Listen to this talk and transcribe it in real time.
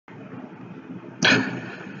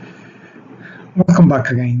Welcome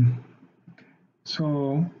back again.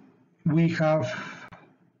 So we have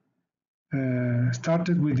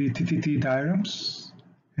started with the TTT diagrams,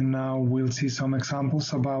 and now we'll see some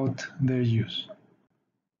examples about their use.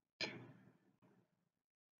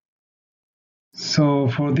 So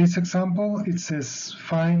for this example, it says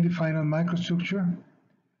find the final microstructure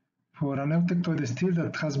for an eutectoid steel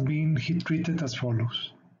that has been heat treated as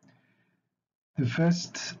follows. The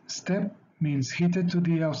first step means heated to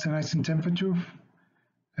the austenizing temperature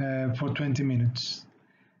for 20 minutes.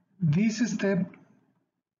 This step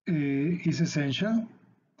is essential,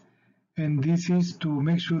 and this is to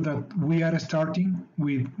make sure that we are starting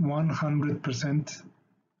with 100%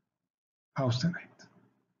 austenite.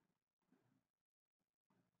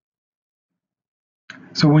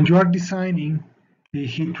 So when you are designing a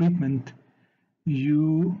heat treatment,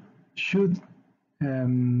 you should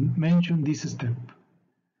mention this step.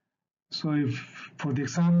 So if for the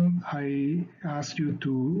exam I ask you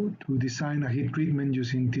to design a heat treatment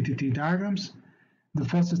using TTT diagrams, the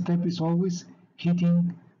first step is always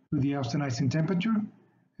heating to the austenizing temperature,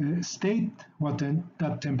 state what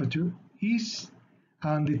that temperature is,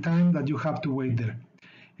 and the time that you have to wait there.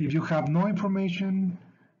 If you have no information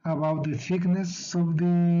about the thickness of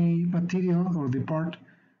the material or the part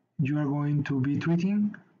you are going to be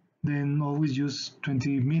treating, then always use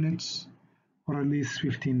 20 minutes or at least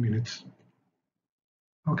 15 minutes.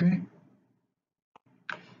 Okay?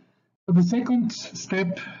 So the second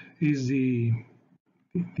step is the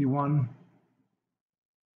one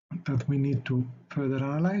that we need to further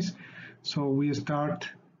analyze. So we start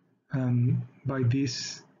by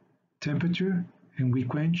this temperature and we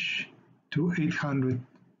quench to 800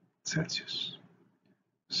 Celsius.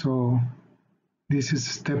 So this is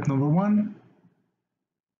step number one,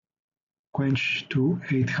 quench to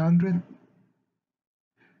 800,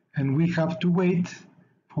 and we have to wait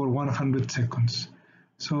for 100 seconds.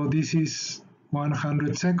 So this is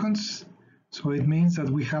 100 seconds, so it means that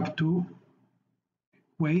we have to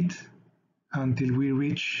wait until we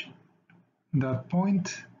reach that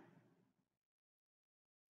point,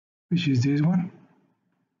 which is this one.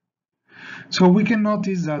 So we can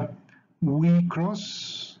notice that we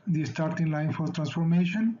cross the starting line for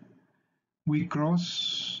transformation. We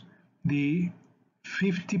cross the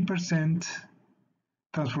 50%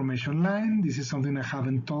 transformation line. This is something I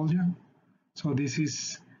haven't told you. So this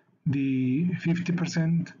is the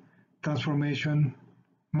 50% transformation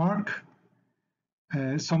mark.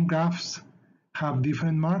 Some graphs have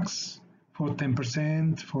different marks for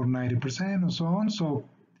 10%, for 90%, and so on. So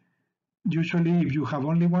usually if you have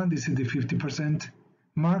only one, this is the 50%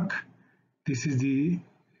 mark. This is the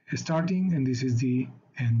starting and this is the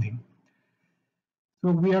ending. So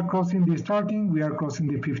we are crossing the starting, we are crossing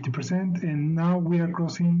the 50%, and now we are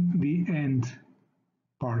crossing the end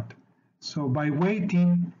part. So by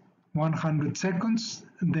waiting 100 seconds,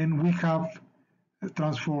 then we have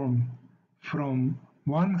transformed from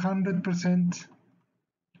 100%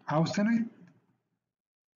 austenite,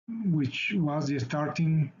 which was the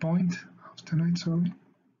starting point, austenite, sorry.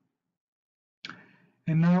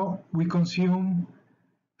 And now we consume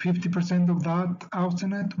 50% of that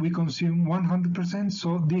austenite, we consume 100%,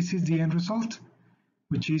 so this is the end result,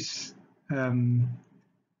 which is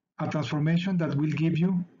a transformation that will give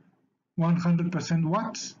you 100%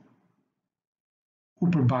 what?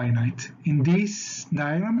 Upper-bainite. In this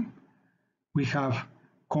diagram, we have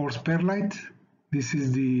coarse perlite. This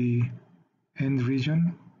is the end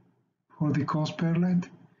region for the coarse perlite.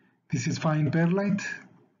 This is fine perlite,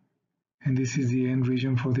 and this is the end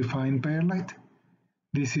region for the fine perlite.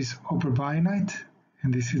 This is upper-bainite,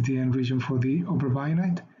 and this is the end region for the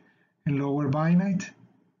upper-bainite, and lower-bainite,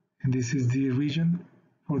 and this is the region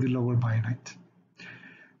for the lower-bainite.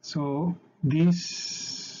 So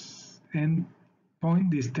this end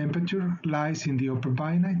point, this temperature, lies in the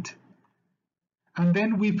upper-bainite, and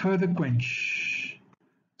then we further quench.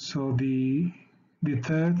 So the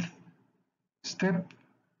third step,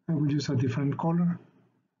 I will use a different color.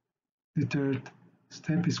 The third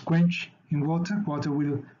step is quench in water. Water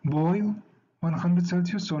will boil 100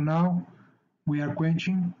 Celsius. So now we are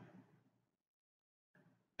quenching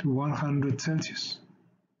to 100 Celsius.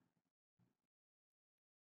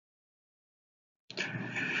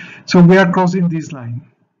 So we are crossing this line,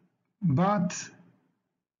 but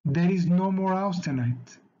there is no more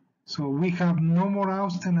austenite. So we have no more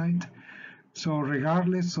austenite. So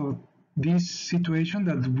regardless of this situation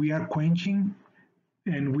that we are quenching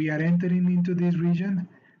and we are entering into this region,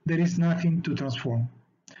 there is nothing to transform.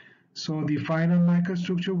 So the final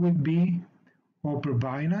microstructure will be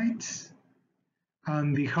upper-bainite,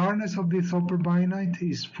 and the hardness of this upper-bainite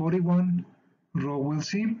is 41 Rowell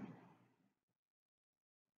C.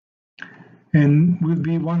 and will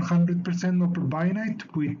be 100%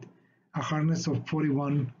 operbainite with a hardness of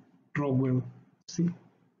 41 Rockwell C.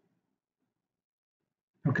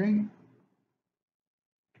 Okay?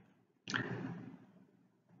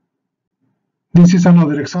 This is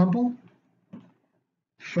another example.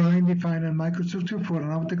 Find the final microstructure for an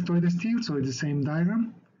autectoid steel, so it's the same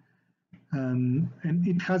diagram. And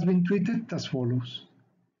it has been treated as follows.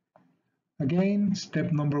 Again,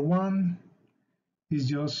 step number 1 is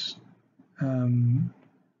just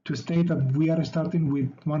to state that we are starting with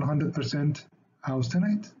 100%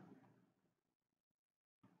 austenite.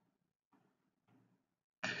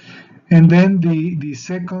 And then the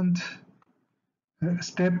second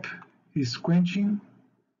step is quenching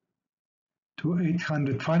to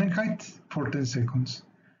 800 Fahrenheit for 10 seconds.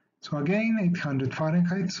 So again, 800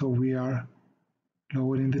 Fahrenheit, so we are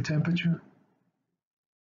lowering the temperature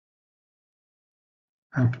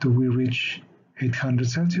up to we reach 800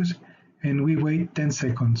 Celsius, and we wait 10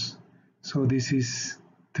 seconds. So this is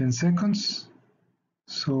 10 seconds,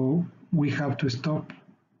 so we have to stop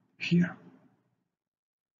here.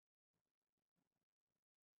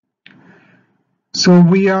 So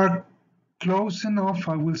we are close enough,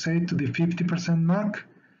 I will say, to the 50% mark.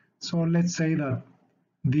 So let's say that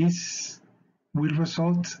this will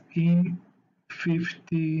result in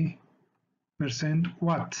 50%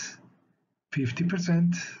 what?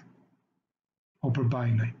 50%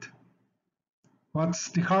 operbainite. What's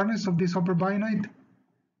the hardness of this operbainite?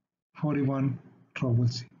 41 Rockwell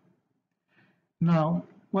C. Now,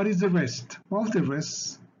 what is the rest? Well, the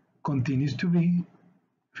rest continues to be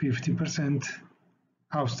 50%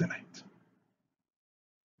 austenite.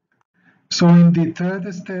 So in the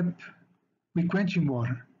third step, we quench in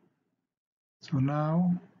water. So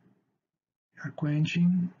now we are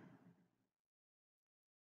quenching.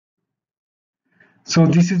 So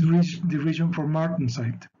this is the region for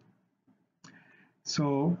martensite.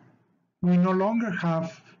 So we no longer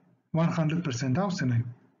have 100% austenite.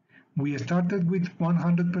 We started with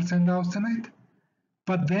 100% austenite,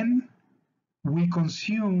 but then we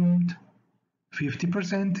consumed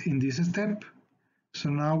 50% in this step. So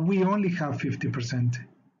now we only have 50%.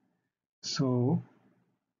 So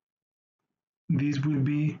this will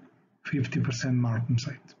be 50%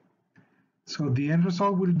 martensite. So the end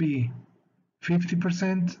result will be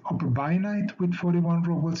 50% operbainite with 41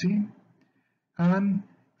 Rockwell C and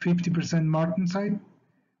 50% martensite.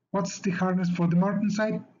 What's the hardness for the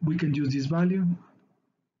martensite? We can use this value,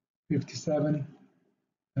 57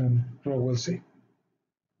 Rockwell C.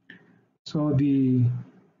 So the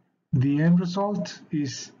end result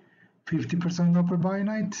is 50%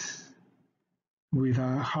 operbainite with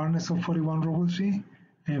a hardness of 41 Rockwell C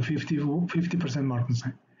and 50%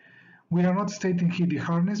 martensite. We are not stating here the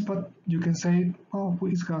hardness, but you can say, oh,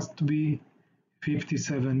 it has to be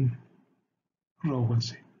 57 Rockwell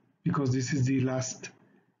C, because this is the last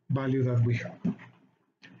value that we have.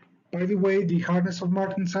 By the way, the hardness of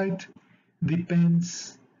martensite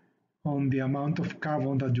depends on the amount of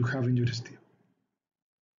carbon that you have in your steel.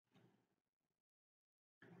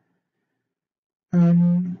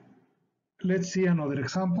 Let's see another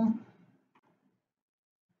example.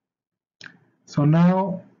 So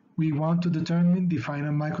now we want to determine the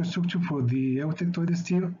final microstructure for the eutectoid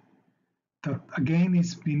steel that again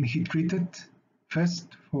is being heat treated first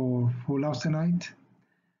for full austenite,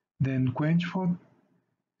 then quench for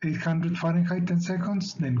 800 Fahrenheit 10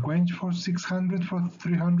 seconds, then quench for 600 for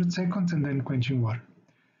 300 seconds, and then quench in water.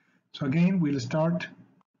 So again, we'll start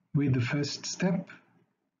with the first step.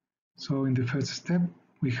 So in the first step,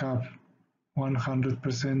 we have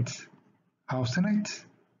 100% austenite,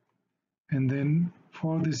 and then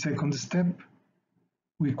for the second step,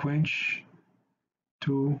 we quench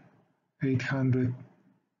to 800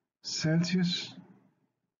 Celsius.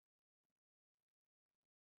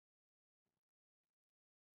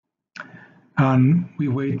 And we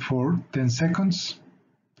wait for 10 seconds.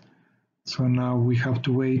 So now we have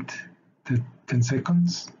to wait the 10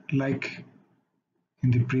 seconds, like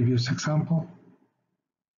in the previous example.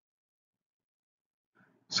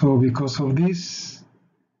 So because of this,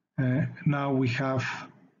 now we have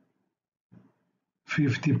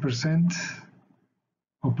 50%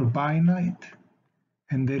 operbainite,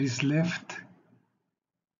 and there is left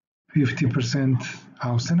 50%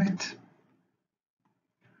 austenite.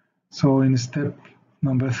 So in step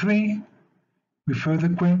number 3, we further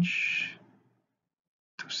quench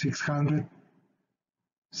to 600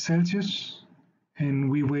 Celsius, and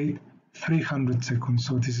we wait 300 seconds.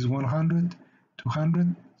 So this is 100,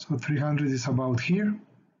 200, so 300 is about here.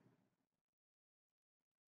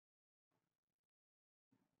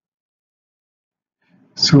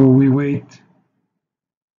 So we wait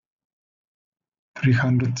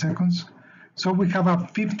 300 seconds. So we have a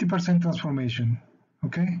 50% transformation,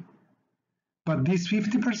 okay? But this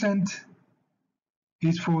 50%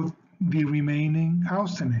 is for the remaining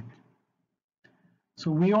austenite.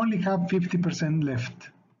 So we only have 50%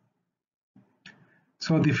 left.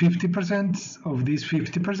 So the 50% of this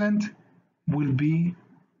 50% will be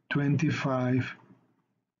 25%.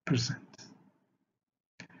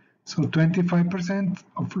 So 25%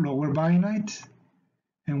 of lower bainite,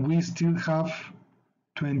 and we still have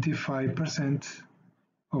 25%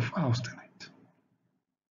 of austenite.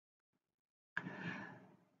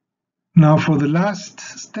 Now for the last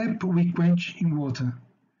step, we quench in water.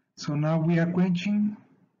 So now we are quenching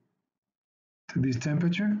to this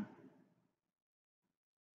temperature.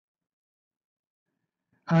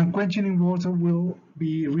 And quenching in water will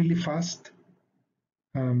be really fast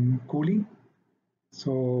cooling.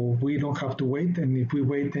 So we don't have to wait, and if we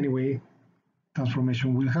wait anyway,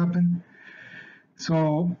 transformation will happen.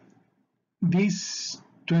 So this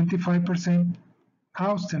 25%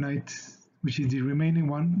 austenite, which is the remaining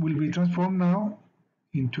one, will be transformed now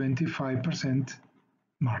in 25%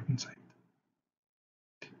 martensite.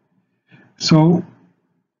 So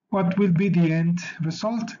what will be the end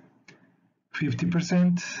result?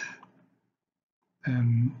 50%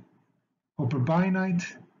 upper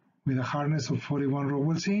bainite with a hardness of 41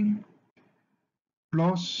 Rockwell C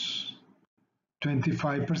plus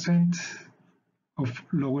 25% of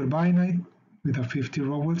lower bainite with a 50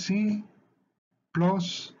 Rockwell C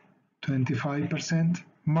plus 25%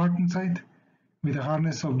 martensite with a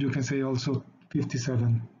hardness of, you can say, also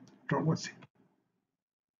 57 Rockwell C.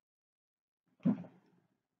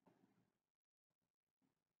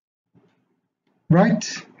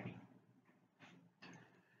 Right?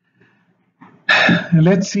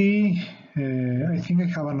 Let's see. I think I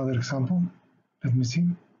have another example. Let me see.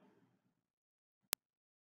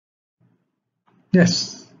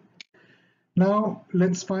 Yes. Now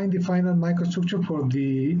let's find the final microstructure for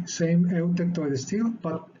the same eutectoid steel,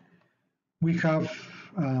 but we have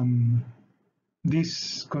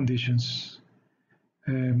these conditions.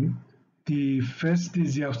 The first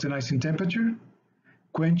is the austenizing temperature,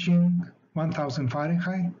 quenching 1000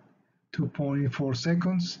 Fahrenheit, 2.4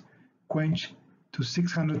 seconds, quench to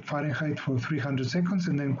 600 Fahrenheit for 300 seconds,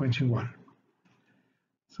 and then quenching water.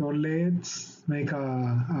 So let's make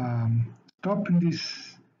a stop in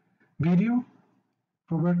this video.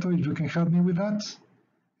 Roberto, if you can help me with that,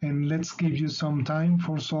 and let's give you some time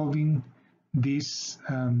for solving this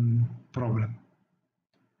problem.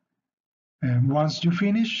 Once you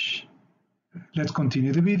finish, let's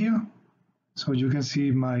continue the video so you can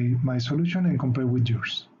see my solution and compare with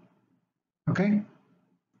yours. Okay?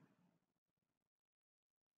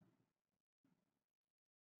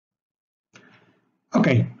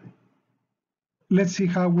 Okay, let's see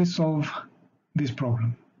how we solve this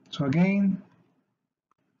problem. So again,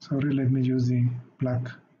 sorry, let me use the black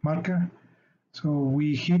marker. So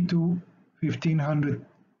we heat to 1500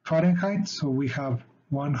 Fahrenheit, so we have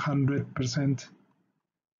 100%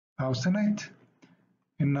 austenite.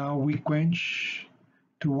 And now we quench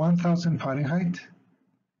to 1000 Fahrenheit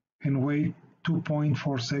and wait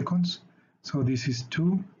 2.4 seconds. So this is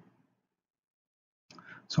 2.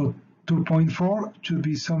 So 2.4 should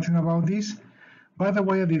be something about this. By the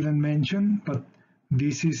way, I didn't mention, but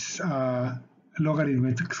this is a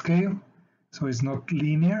logarithmic scale, so it's not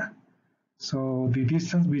linear. So the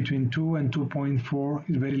distance between 2 and 2.4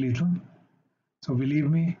 is very little. So believe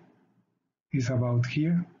me, it's about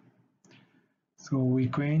here. So we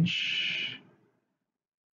quench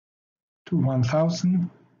to 1000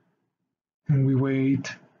 and we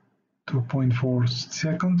wait 2.4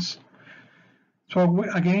 seconds. So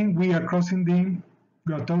again, we are touching the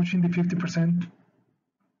 50%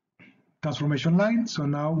 transformation line. So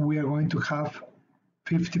now we are going to have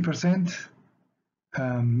 50%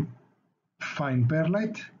 fine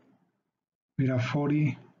perlite with a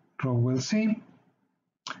 40 Rockwell C.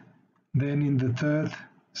 Then in the third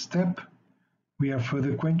step, we are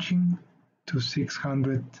further quenching to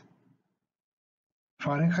 600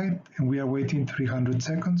 Fahrenheit and we are waiting 300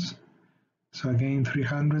 seconds. So again,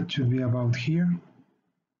 300 should be about here.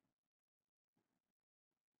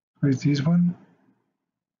 Where's this one?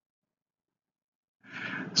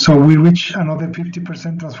 So we reach another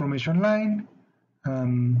 50% transformation line,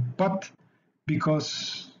 but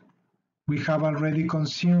because we have already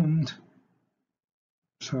consumed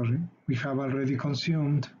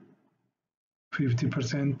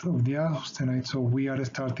 50% of the austenite, so we are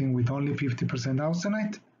starting with only 50%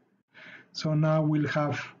 austenite. So now we'll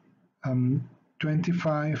have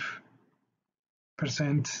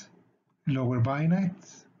 25% lower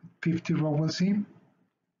bainite, 50 Rockwell C,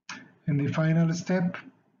 And the final step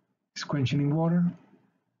is quenching in water.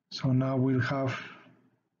 So now we'll have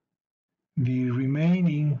the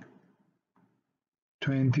remaining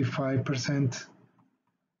 25%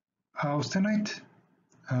 austenite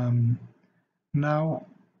now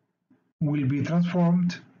will be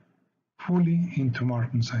transformed fully into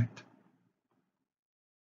martensite.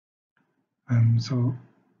 So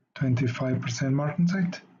 25%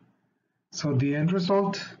 martensite. So the end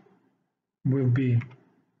result will be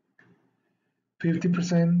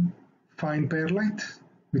 50% fine perlite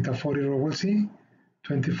with a 40 Rowell C,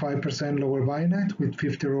 25% lower bainite with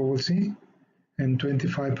 50 Rowell C, and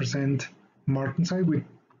 25% martensite with,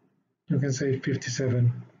 you can say,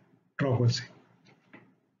 57 Rowell C.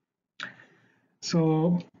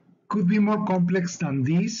 So could be more complex than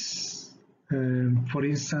this. For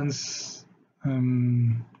instance,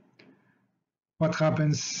 what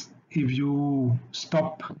happens if you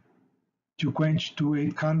stop, you quench to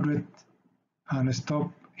 800 and stop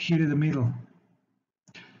here in the middle?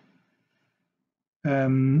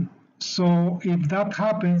 So if that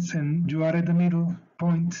happens and you are at the middle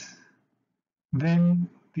point, then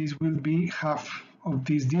this will be half of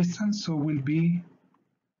this distance, so will be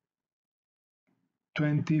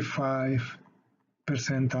 25%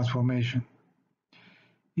 transformation.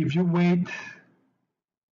 If you wait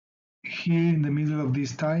here in the middle of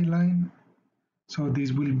this tie line, so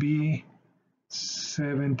this will be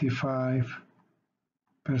 75%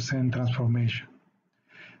 transformation.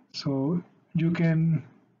 So you can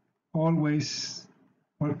always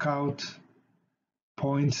work out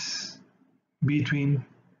points between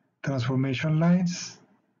transformation lines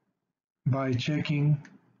by checking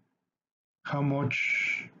how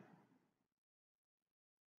much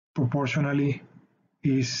proportionally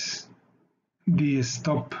is the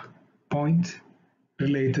stop point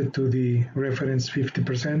related to the reference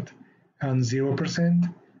 50% and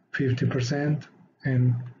 0%, 50%,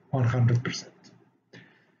 and 100%.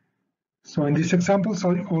 So in these examples,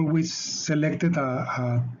 I always selected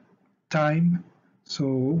a time so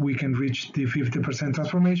we can reach the 50%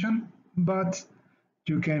 transformation, but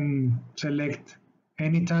you can select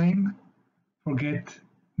any time, forget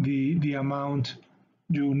the amount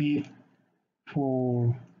you need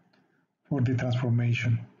for the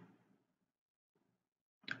transformation.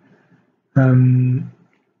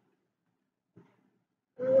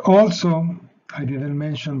 Also, I didn't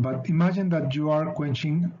mention, but imagine that you are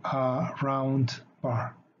quenching a round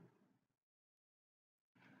bar.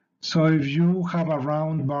 So if you have a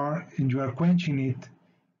round bar and you are quenching it,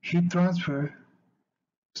 heat transfer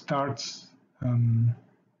starts from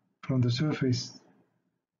the surface.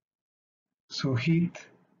 So heat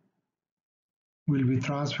will be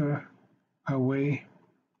transferred away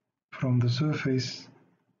from the surface.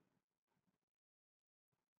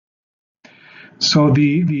 So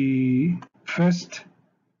the first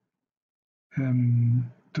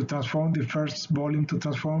to transform, the first volume to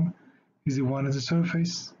transform is the one at the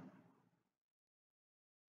surface.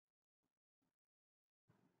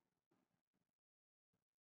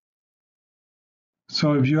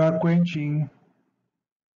 So if you are quenching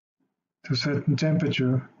to a certain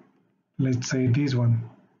temperature, let's say this one,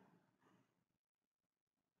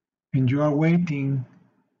 and you are waiting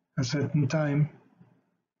a certain time,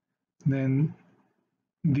 then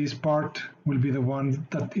this part will be the one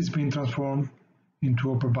that is being transformed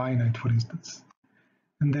into upper bainite, for instance.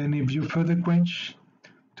 And then if you further quench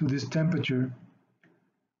to this temperature,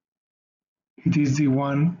 it is the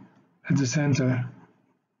one at the center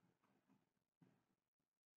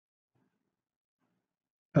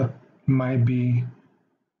that might be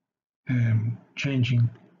changing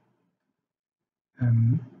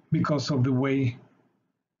because of the way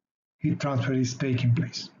heat transfer is taking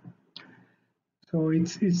place. So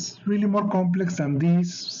it's really more complex than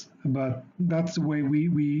this, but that's the way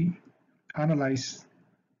we analyze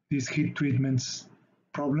these heat treatments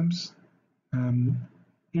problems.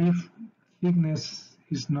 If thickness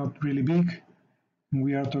is not really big,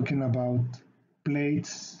 we are talking about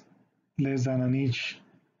plates less than an inch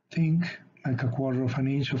thick, like a quarter of an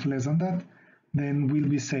inch of less than that, then we'll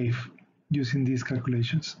be safe using these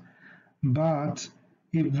calculations. But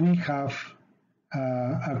if we have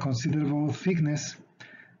a considerable thickness,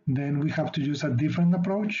 then we have to use a different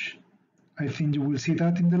approach. I think you will see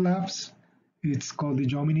that in the labs. It's called the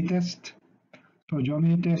Jomini test. So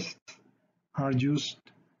Jomini tests are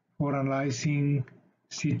used for analyzing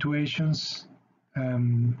situations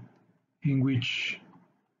in which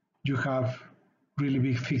you have really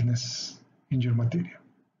big thickness in your material.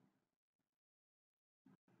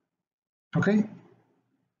 Okay?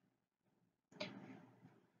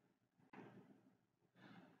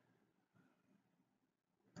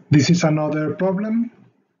 This is another problem.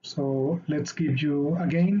 So let's give you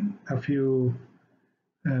again a few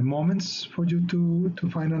moments for you to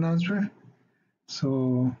find an answer.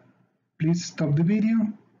 So please stop the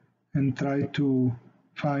video and try to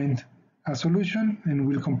find a solution, and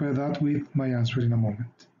we'll compare that with my answer in a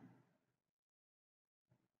moment.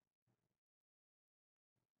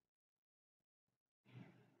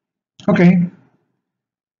 Okay,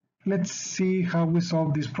 let's see how we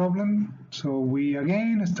solve this problem. So we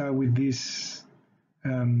again start with this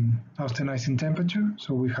austenizing temperature.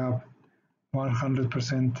 So we have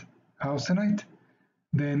 100% austenite.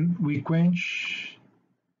 Then we quench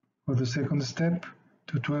for the second step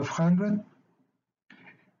to 1200.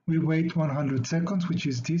 We wait 100 seconds, which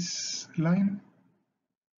is this line.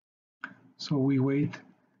 So we wait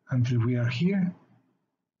until we are here.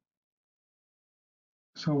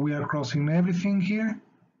 So we are crossing everything here.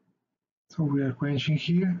 So we are quenching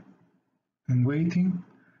here and waiting.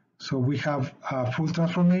 So we have a full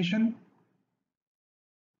transformation,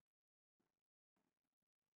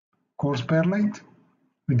 coarse perlite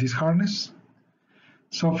with this harness.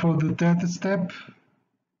 So for the third step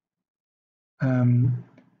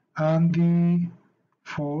and the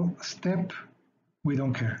fourth step, we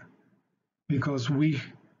don't care because we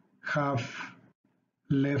have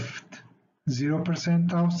left 0%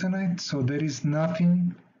 austenite, so there is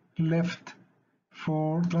nothing left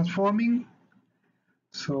for transforming.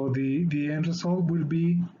 So the end result will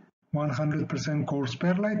be 100% coarse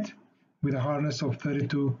perlite with a hardness of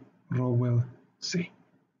 32 Rowell C.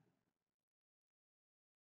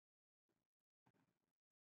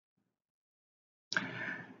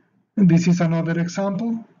 This is another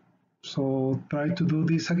example, so try to do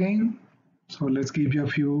this again. So let's give you a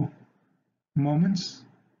few moments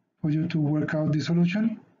for you to work out the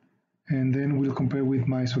solution, and then we'll compare with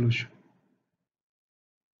my solution.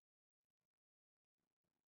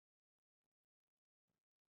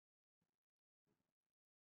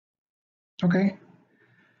 Okay,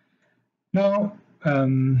 now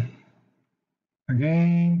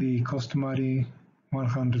again the customary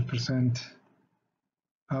 100%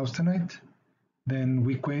 austenite. Then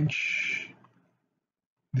we quench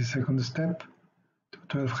the second step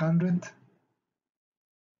to 1200.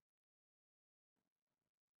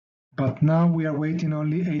 But now we are waiting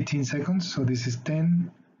only 18 seconds, so this is 10,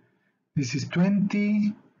 this is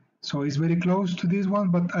 20, so it's very close to this one,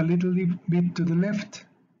 but a little bit to the left.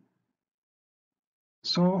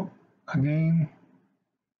 So again,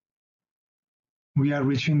 we are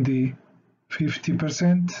reaching the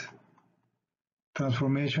 50%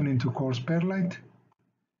 transformation into coarse perlite,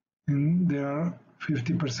 and there are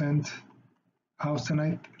 50%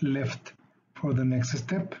 austenite left for the next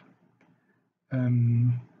step.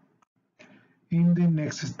 In the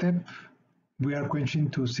next step, we are quenching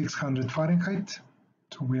to 600 Fahrenheit.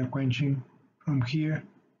 So we are quenching from here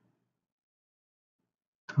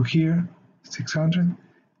to here, 600,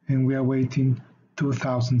 and we are waiting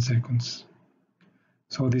 2000 seconds.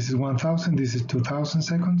 So this is 1000, this is 2000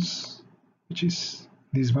 seconds, which is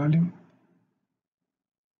this value.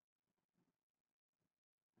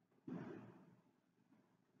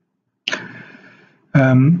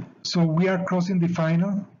 So we are crossing the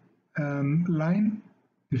final line,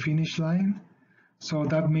 the finish line. So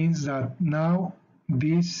that means that now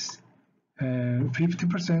this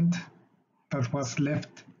 50% that was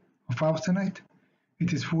left of austenite,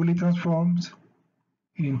 it is fully transformed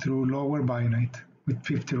into lower bainite with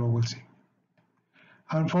 50 Rowell C.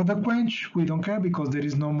 And for the quench, we don't care because there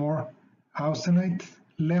is no more austenite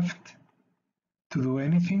left to do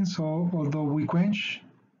anything. So although we quench,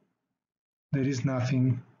 there is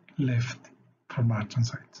nothing left for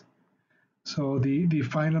martensite. So the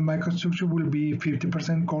final microstructure will be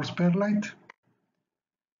 50% coarse perlite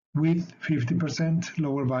with 50%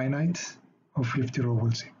 lower bainite of 50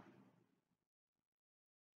 Rowell C.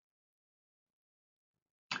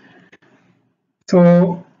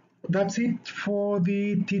 So that's it for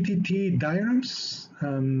the TTT diagrams.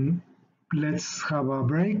 Let's have a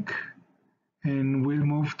break and we'll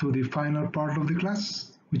move to the final part of the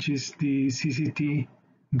class, which is the CCT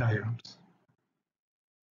diagrams.